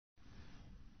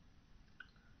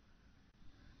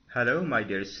Hello, my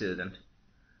dear student.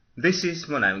 This is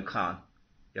Monayem Khan,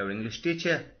 your English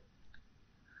teacher.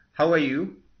 How are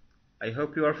you? I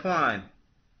hope you are fine.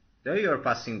 Though you are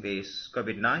passing this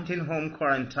COVID-19 home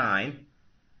quarantine,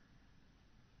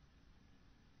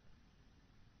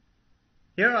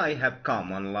 here I have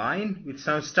come online with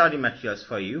some study materials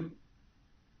for you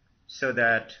so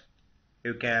that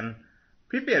you can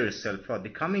prepare yourself for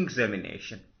the coming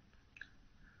examination.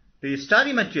 The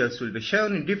study materials will be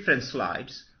shown in different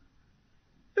slides.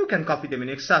 You can copy them in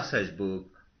exercise book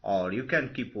or you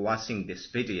can keep watching this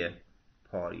video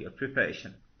for your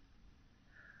preparation.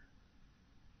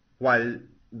 While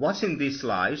watching these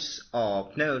slides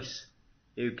of notes,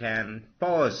 you can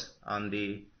pause on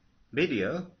the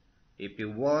video if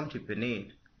you want, if you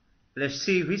need. Let's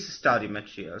see which study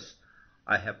materials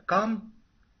I have come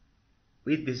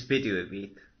with this video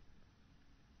with.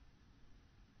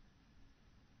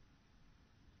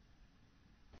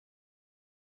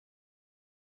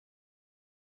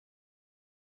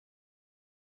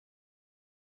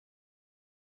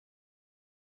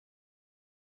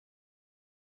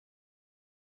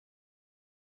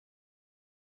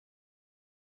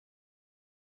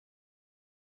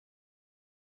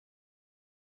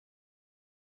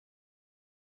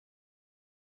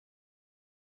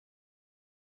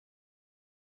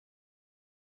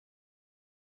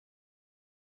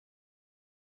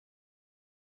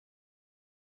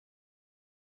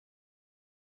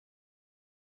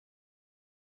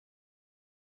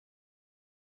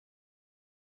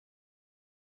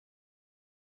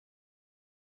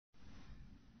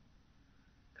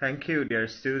 Thank you, dear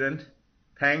student.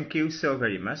 Thank you so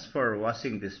very much for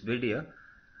watching this video.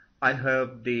 I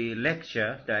hope the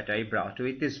lecture that I brought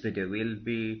with this video will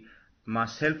be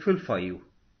much helpful for you.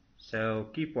 So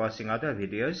keep watching other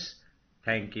videos.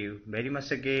 Thank you very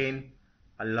much again.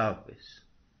 Allah Hafiz.